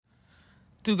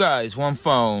Two Guys, One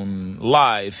Phone,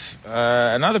 live.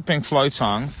 Another Pink Floyd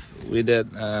song. We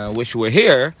did Wish You Were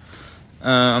Here.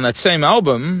 On that same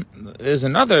album is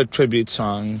another tribute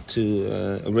song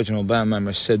to original band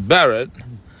member Syd Barrett.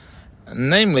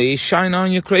 Namely, Shine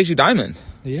On You Crazy Diamond.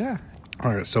 Yeah.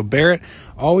 All right, so Barrett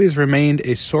always remained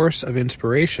a source of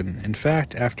inspiration. In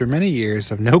fact, after many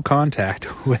years of no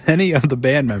contact with any of the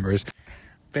band members,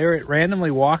 Barrett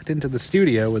randomly walked into the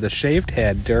studio with a shaved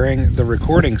head during the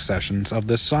recording sessions of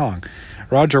this song.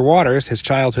 Roger Waters, his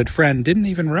childhood friend, didn't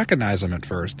even recognize him at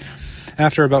first.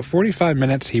 After about 45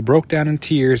 minutes, he broke down in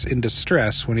tears in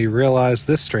distress when he realized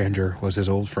this stranger was his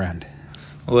old friend.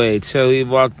 Wait, so he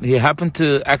happened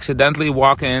to accidentally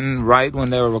walk in right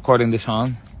when they were recording the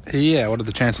song? Yeah, what are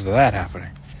the chances of that happening?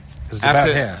 It's about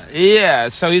him. Yeah,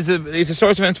 so he's a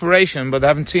source of inspiration, but I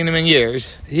haven't seen him in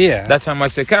years. Yeah. That's how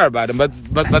much they care about him. But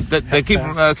they keep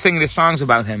singing these songs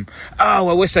about him. Oh,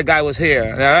 I wish that guy was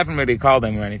here. I haven't really called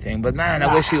him or anything, but man,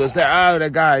 I wish he was there. Oh,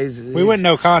 that guy. We wouldn't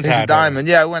know contact. He's a diamond.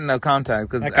 Yeah, we wouldn't know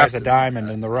contact. That guy's a diamond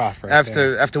in the rough, right?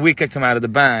 After we kicked him out of the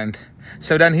band.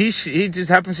 So then he just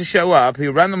happens to show up. He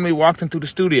randomly walked into the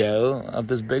studio of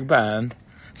this big band.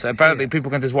 So apparently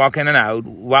people can just walk in and out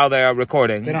while they are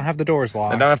recording. They don't have the doors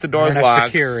locked. They don't have the doors locked.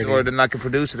 Security. Or they're like a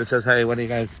producer that says, hey, what do you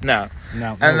guys... No.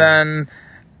 And then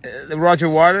Roger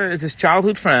Waters is his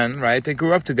childhood friend, right? They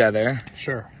grew up together.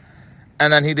 Sure.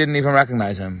 And then he didn't even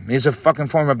recognize him. He's a fucking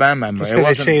former band member.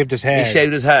 Because he shaved his head. He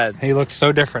shaved his head. He looks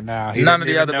so different now. None of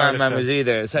the other band members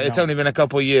either. It's only been a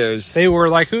couple years. They were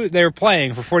like, they were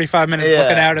playing for 45 minutes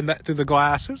looking out through the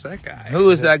glass. Who's that guy?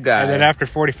 Who is that guy? And then after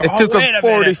 45... It took him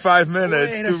 45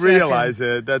 minutes to realize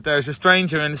that there's a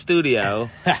stranger in the studio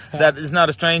that is not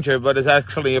a stranger, but is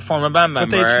actually a former band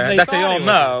member that they all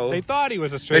know. They thought he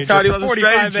was a stranger. They thought he was a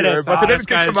stranger, but they didn't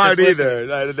kick him out either.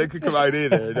 They didn't kick him out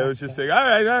either. They was just saying, all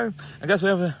right, I guess we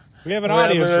have an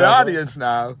audience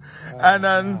now. And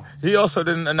then he also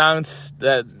didn't announce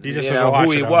that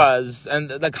who he was.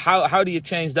 And like, how do you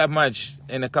change that much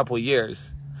in a couple of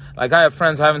years? Like, I have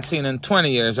friends I haven't seen in 20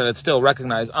 years that I'd still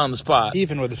recognize on the spot.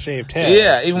 Even with a shaved head.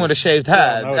 Yeah, even with a shaved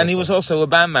head. And he was also a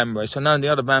band member, so none of the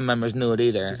other band members knew it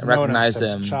either. Recognized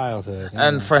him. Childhood.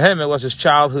 And for him, it was his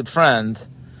childhood friend.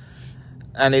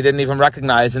 And he didn't even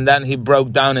recognize. And then he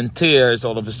broke down in tears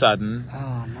all of a sudden.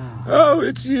 Oh,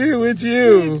 it's you.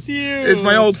 It's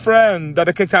my old friend that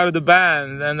I kicked out of the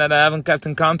band and that I haven't kept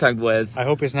in contact with. I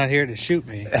hope he's not here to shoot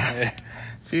me.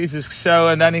 Jesus. So,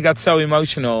 and then he got so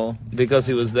emotional because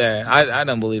he was there. I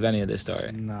don't believe any of this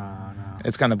story. No.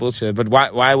 It's kind of bullshit. But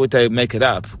why would they make it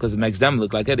up? Because it makes them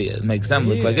look like idiots. It makes them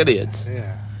look like idiots.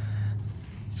 Yeah.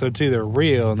 So it's either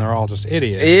real and they're all just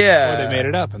idiots. Yeah. Or they made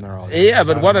it up and they're all idiots. Yeah,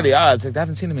 but what are the odds? Like, I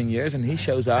haven't seen him in years and he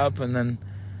shows up and then...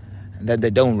 that they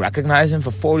don't recognize him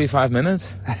for 45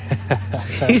 minutes.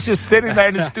 He's just sitting there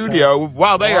in the studio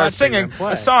while they are singing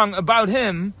a song about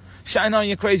him, Shine On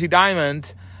You Crazy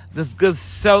Diamond.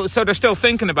 So they're still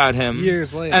thinking about him.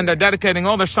 Years later. And they're dedicating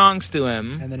all their songs to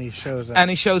him. And then he shows up. And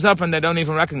he shows up and they don't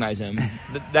even recognize him.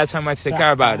 That's how much they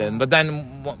care about him. But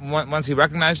then once he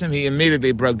recognized him, he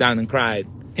immediately broke down and cried.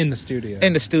 In the studio.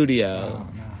 Oh,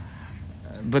 no.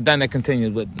 But then they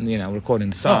continued with, recording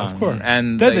the song. Oh, of course.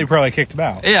 And then they probably kicked him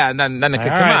out. Yeah, and then they kicked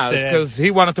him out because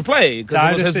he wanted to play, because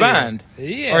it was his band.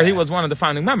 Yeah. Or he was one of the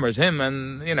founding members, him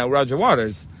and, Roger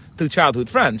Waters, two childhood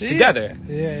friends together.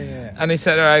 Yeah. And he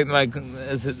said, all right, like,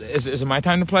 is it my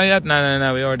time to play yet?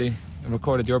 No, we already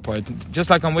recorded your part. Just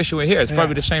like on Wish You Were Here. It's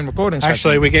probably the same recording session.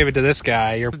 Actually, we gave it to this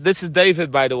guy. This is David,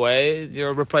 by the way,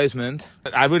 your replacement.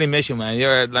 I really miss you, man.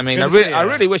 I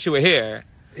really wish you were here.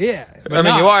 Yeah, I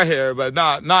mean, you are here, but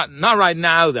not right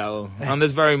now, though. On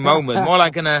this very moment, more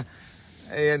like in a,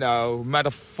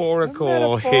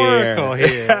 metaphorical here.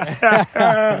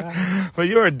 But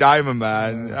you're a diamond,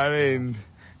 man. I mean,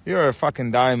 you're a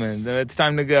fucking diamond. It's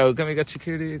time to go. Can we get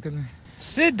security?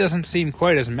 Syd doesn't seem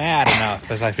quite as mad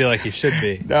enough as I feel like he should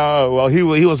be. No, well,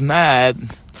 he was mad.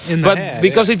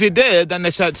 Because if you did, then they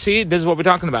said, see, this is what we're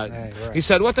talking about. Right. He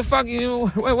said, what the fuck,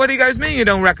 what do you guys mean you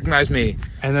don't recognize me?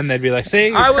 And then they'd be like,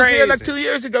 see, I was here like 2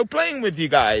 years ago playing with you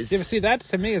guys. Yeah, but see, that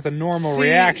to me is a normal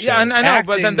reaction. Yeah, I know,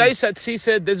 but then they said, this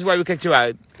is why we kicked you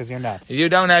out. Because you're nuts. You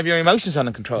don't have your emotions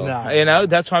under control. No.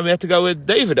 That's why we had to go with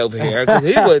David over here, because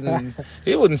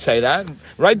he wouldn't say that.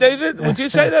 Right, David? Would you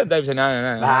say that? David said, no,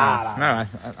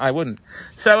 I wouldn't.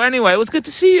 So anyway, it was good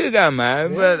to see you again,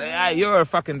 man. Yeah. But you're a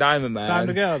fucking diamond, man. Time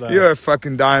to go, though. You're a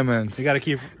fucking diamond. You got to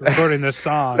keep recording this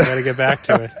song. You got to get back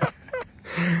to it.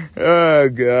 Oh,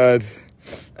 God.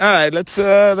 All right, let's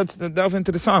delve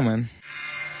into the song, man.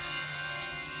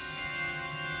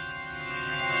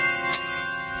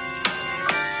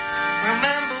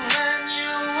 Remember when you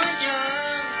were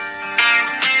young,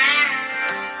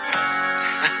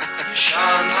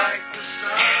 shine like the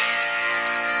sun.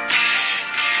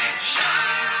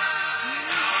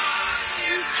 Shine on,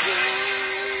 you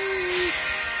crazy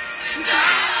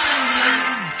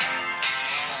diamond.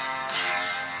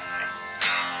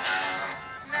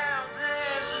 Now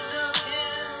there's a look in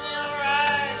your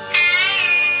eyes,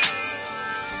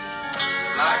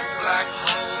 like black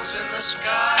holes in the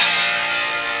sky.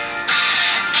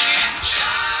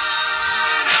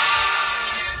 Shine on,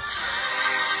 you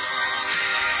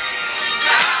crazy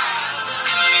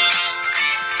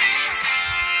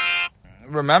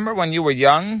diamond. Remember when you were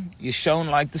young, you shone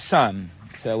like the sun.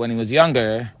 So when he was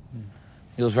younger,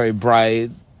 he was very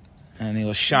bright and he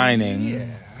was shining. Yeah.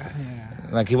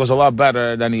 Like he was a lot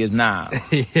better than he is now.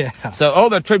 Yeah. So all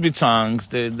the tribute songs,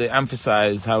 they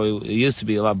emphasize how he used to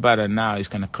be a lot better. Now he's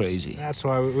kind of crazy. That's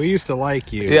why we used to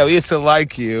like you. Yeah, we used to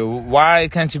like you. Why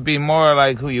can't you be more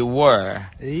like who you were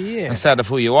Yeah. instead of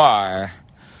who you are?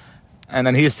 And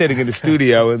then he's sitting in the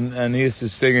studio and he's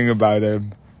just singing about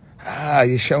him. Ah,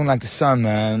 you shone like the sun,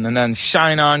 man. And then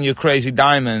shine on, you crazy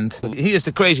diamond. He is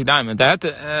the crazy diamond. They had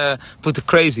to put the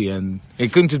crazy in.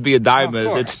 It couldn't just be a diamond.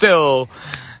 course. It's still,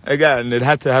 again, it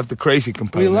had to have the crazy We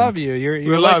component. love you.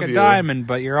 You're love like a you. diamond,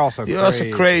 but you're also You're crazy.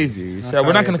 also crazy. That's So how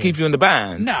we're not it going to is. keep you in the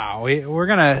band. No, we're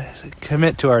going to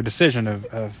commit to our decision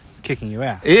of kicking you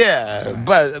out. Yeah,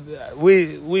 but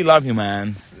we love you,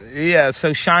 man. Yeah,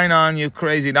 so shine on, you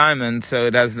crazy diamond. So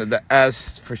it has the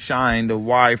S for shine, the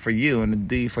Y for you, and the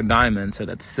D for diamond. So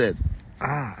that's Sid.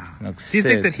 Ah. Like Do you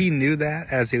think Sid. that he knew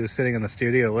that as he was sitting in the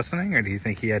studio listening, or do you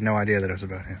think he had no idea that it was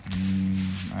about him?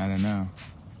 I don't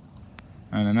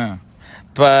know.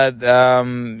 But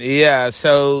yeah,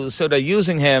 so they're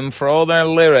using him for all their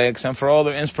lyrics and for all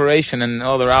their inspiration and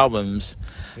all their albums,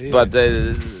 Yeah. but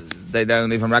they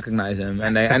don't even recognize him,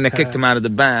 and they kicked him out of the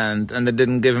band, and they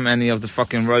didn't give him any of the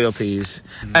fucking royalties,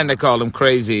 and they called him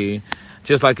crazy.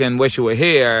 Just like in Wish You Were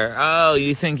Here. Oh,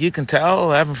 you think you can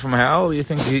tell heaven from hell? You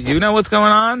think you know what's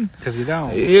going on? Because you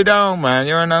don't. You don't, man.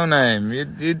 You're a no-name.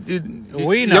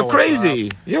 We know You're what's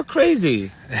crazy. You're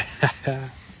crazy.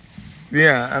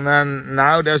 Yeah, and then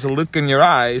now there's a look in your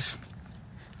eyes,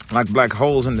 like black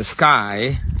holes in the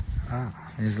sky. Ah.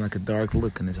 There's like a dark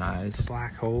look in his eyes.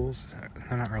 Black holes,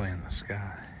 they're not really in the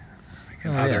sky. Like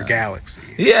Oh, another yeah. galaxy.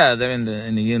 Yeah, they're in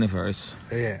the universe.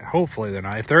 Yeah, hopefully they're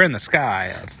not. If they're in the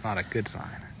sky, that's not a good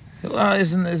sign. Well,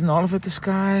 isn't all of it the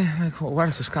sky? Like, where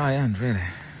does the sky end, really?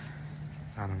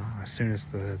 I don't know. As soon as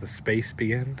the space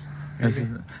begins. Is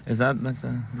that like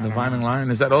the dividing line?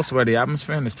 Is that also where the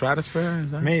atmosphere and the stratosphere?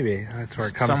 Is that? Maybe that's where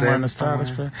it comes Somewhere in. the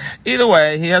stratosphere. Either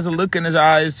way, he has a look in his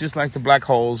eyes just like the black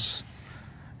holes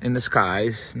in the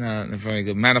skies. Not a very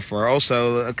good metaphor.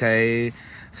 Also, okay,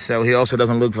 so he also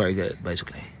doesn't look very good,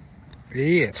 basically.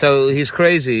 Yeah. So he's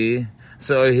crazy.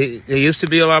 So he used to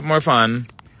be a lot more fun.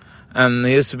 And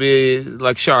he used to be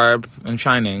like sharp and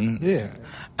shining. Yeah.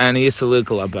 And he used to look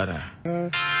a lot better. You were caught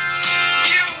in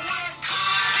the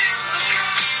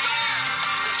crossfire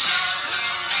of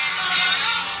childhood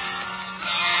style.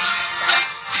 A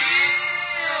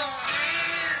steel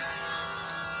breeze.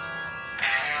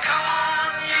 Come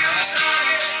on, you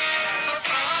target for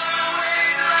faraway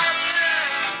laughter.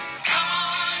 Come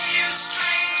on, you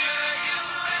stranger, you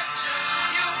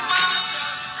legend, you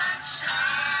martyr, and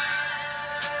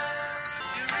shine.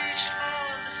 You reach for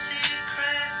the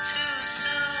secret too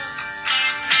soon.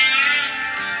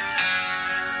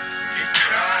 You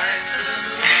cried for the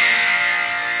moon.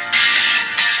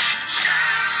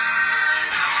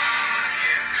 Shine on,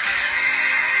 you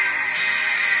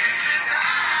crazy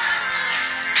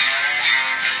diamond.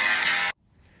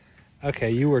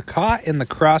 Okay, you were caught in the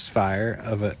crossfire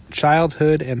of a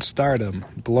childhood and stardom,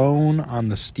 blown on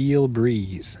the steel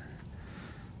breeze.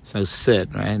 So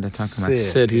Sid, right? They're talking about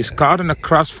Sid, Sid. He's yeah. caught in a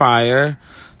crossfire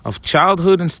of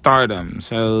childhood and stardom.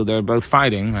 So they're both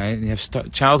fighting, right? You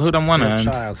have childhood on one end,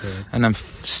 Childhood. and then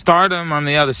stardom on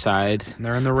the other side. And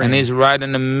they're in the ring. And he's right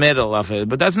in the middle of it.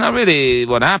 But that's not really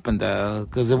what happened, though.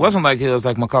 Because it wasn't like he was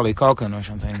like Macaulay Culkin or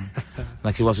something.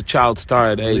 Like he was a child star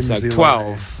at age like Lindsay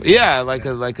 12. Yeah, like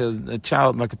a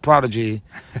child, like a prodigy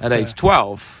at age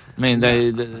 12. I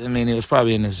mean, he was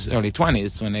probably in his early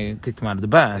 20s when they kicked him out of the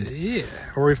band. Yeah,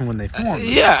 or even when they formed.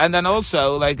 Yeah, and then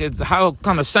also, like, it's how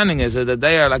condescending is it that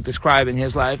they are, like, describing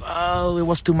his life, oh, it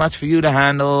was too much for you to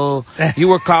handle, you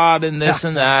were caught in this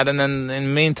and that, and then in the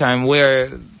meantime,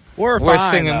 we're We're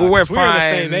singing, though, we're 'cause fine. We're the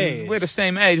same age. We're the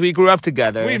same age, we grew up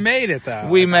together. We made it, though.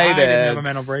 We made I it. didn't have a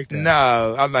mental breakdown.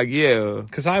 No, unlike you.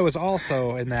 Because I was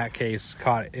also, in that case,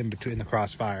 caught in between the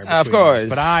crossfire. Of between course. us.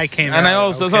 But I came And out I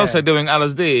also was okay. also doing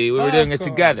LSD. We were Of doing it course.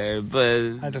 together,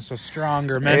 but I just was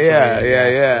stronger mentally Yeah, I yeah,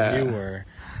 guess, yeah. than you were.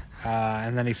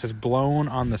 And then he says, blown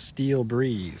on the steel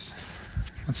breeze.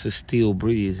 What's the steel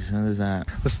breeze? What is that?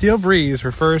 The steel breeze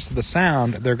refers to the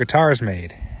sound their guitars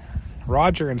made.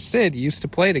 Roger and Sid used to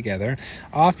play together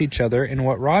off each other in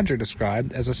what Roger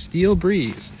described as a steel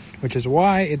breeze, which is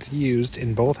why it's used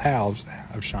in both halves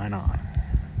of Shine On.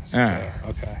 So,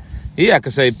 okay. Yeah,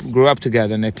 because they grew up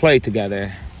together and they played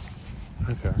together.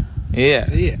 Okay.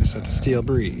 Yeah. Yeah, so it's a steel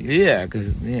breeze. Yeah,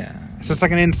 So it's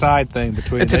like an inside thing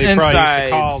between. It's they an probably inside.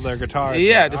 used to call their guitars.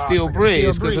 Yeah, like, the it's steel like a breeze,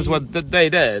 steel because it's what they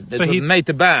did. It's So what he made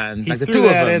the band, He like the threw two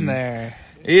of that them. in there.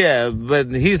 Yeah,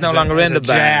 but he's no longer in the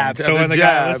band. So when the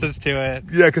guy listens to it,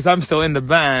 yeah, because I'm still in the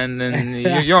band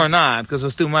and you're not, because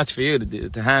it's too much for you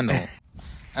to handle.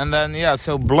 And then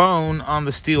so blown on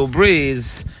the steel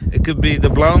breeze. It could be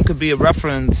blown could be a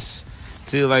reference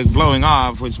to like blowing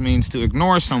off, which means to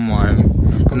ignore someone.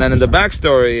 And then in the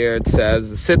backstory here it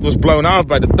says Sid was blown off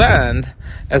by the band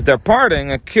as their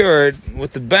parting occurred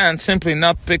with the band simply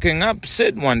not picking up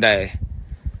Sid one day.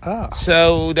 Oh.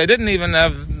 So they didn't even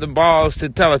have the balls to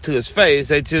tell it to his face.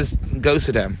 They just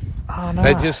ghosted him. Oh, no.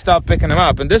 They just stopped picking him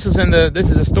up. And this is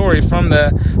a story from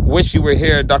the Wish You Were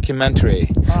Here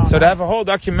documentary. Oh, so no. they have a whole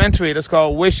documentary that's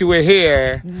called Wish You Were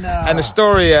Here. No. And the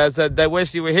story is that they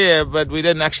wish you were here, but we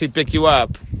didn't actually pick you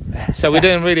up. So we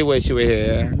didn't really wish you were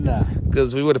here. No.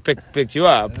 Because we would have picked you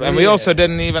up. And we also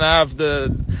didn't even have the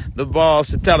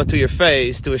balls to tell it to your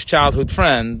face, to his childhood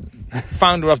friend,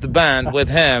 founder of the band, with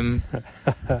him.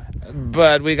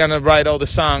 But we're gonna write all the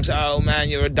songs. Oh man,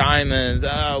 you're a diamond.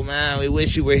 Oh man, we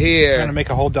wish you were here. We're gonna make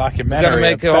a whole documentary. We're gonna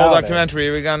make a whole about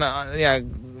documentary. We're gonna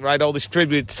write all these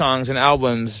tribute songs and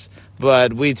albums.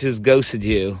 But we just ghosted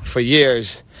you for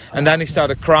years. And then he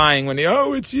started crying when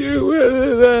it's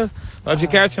you. Well, if you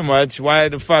cared so much, why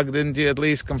the fuck didn't you at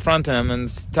least confront him and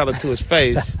tell it to his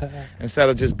face instead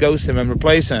of just ghost him and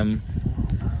replace him?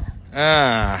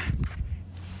 What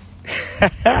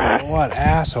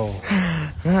asshole!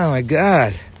 Oh my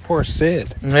god. Poor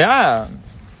Sid. Yeah.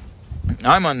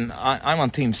 I'm on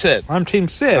Team Sid. I'm Team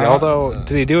Sid. Although,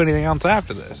 did he do anything else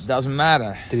after this? Doesn't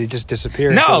matter. Did he just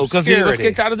disappear? No, because he was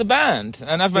kicked out of the band,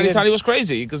 and everybody thought he was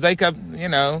crazy because they kept,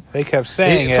 They kept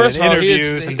saying it in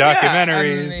interviews and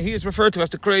documentaries. And he is referred to as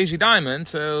the Crazy Diamond,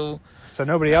 so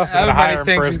nobody else is going to hire him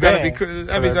for his band.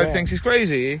 Everybody thinks he's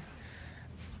crazy.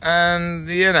 And,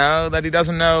 that he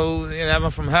doesn't know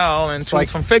heaven from hell and truth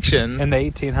from fiction. In the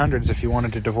 1800s, if you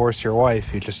wanted to divorce your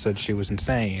wife, you just said she was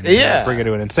insane. Yeah. Bring her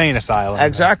to an insane asylum.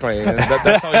 Exactly.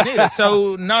 That's all he needed.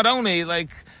 So not only,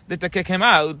 did they kick him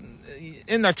out,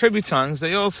 in their tribute songs,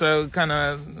 they also kind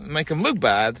of make him look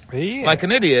bad, like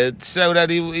an idiot, so that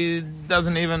he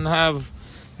doesn't even have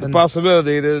the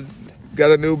possibility to get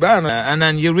a new band. And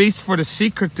then you reached for the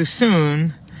secret too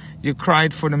soon, you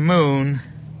cried for the moon,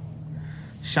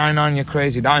 shine on your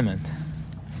crazy diamond.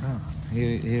 Oh.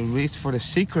 You reached for the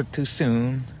secret too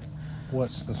soon.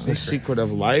 What's the secret? The secret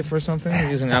of life or something?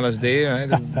 Using LSD,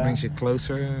 right? It brings you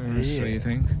closer, or so you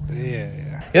think?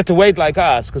 Yeah. You have to wait like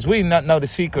us, because we know the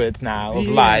secrets now of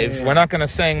life. We're not going to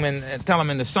sing and tell them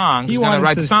in the songs. We're going to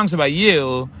write the songs about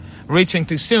you reaching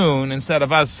too soon instead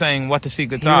of us saying what the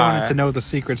secrets are. You wanted to know the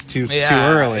secrets too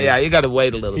early. Yeah, you got to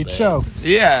wait a little bit. He choked.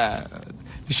 Yeah.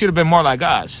 You should have been more like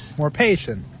us. More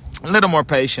patient. A little more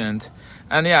patient.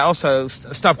 And also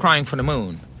stop crying for the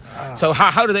moon. So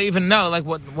how do they even know?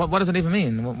 What does it even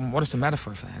mean? What is the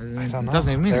metaphor for that? I don't know. It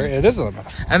doesn't even mean it is a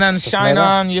metaphor. And then shine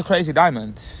on your crazy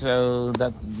diamond. So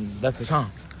that's the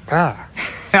song.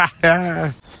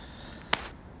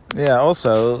 Yeah,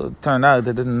 also, it turned out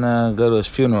they didn't go to his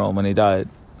funeral when he died.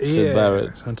 Sid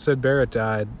Barrett. When Sid Barrett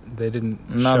died, they didn't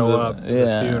show up to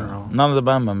the funeral. None of the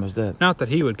band members did. Not that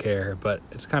he would care, but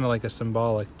it's kind of like a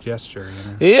symbolic gesture,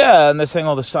 Yeah, and they sang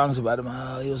all the songs about him.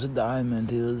 Oh, he was a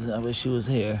diamond. I wish he was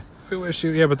here. We wish you.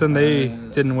 Yeah, but then they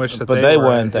didn't wish that but they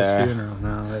weren't at his there. funeral.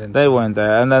 No, they didn't. They weren't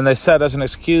there. And then they said as an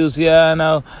excuse,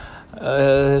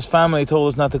 his family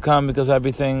told us not to come because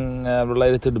everything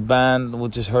related to the band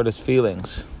would just hurt his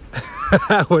feelings.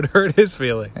 That would hurt his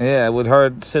feelings. Yeah, it would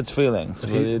hurt Sid's feelings.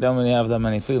 But you don't really have that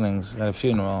many feelings at a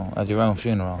funeral, at your own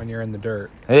funeral. When you're in the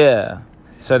dirt. Yeah.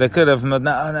 So they could have, no,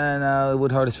 it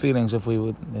would hurt his feelings if we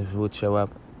would show up.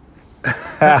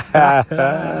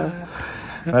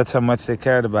 That's how much they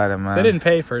cared about him, man. They didn't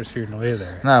pay for his funeral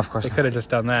either. No, of course not. They could have just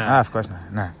done that. No, of course not.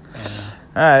 No. Yeah.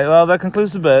 All right, well, that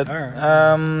concludes the bit. All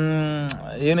right.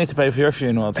 You need to pay for your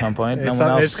funeral at some point.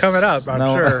 It's coming up,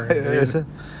 I'm sure. Is it?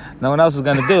 No one else is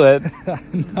going to do it.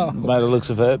 No. By the looks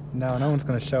of it. No one's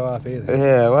going to show off either.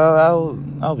 Yeah, well,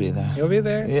 I'll be there. You'll be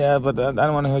there? Yeah, but I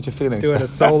don't want to hurt your feelings. Doing a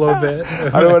solo bit.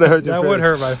 I don't want to hurt your feelings. That would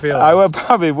hurt my feelings. I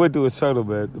probably would do a solo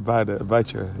bit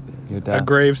about your dad. A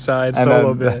graveside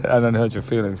solo bit. And then hurt your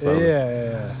feelings. Probably.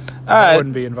 Yeah. I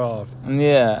wouldn't be involved.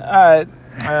 Yeah.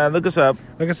 All right. Look us up.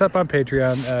 Look us up on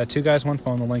Patreon. 2 Guys, 1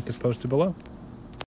 Phone. The link is posted below.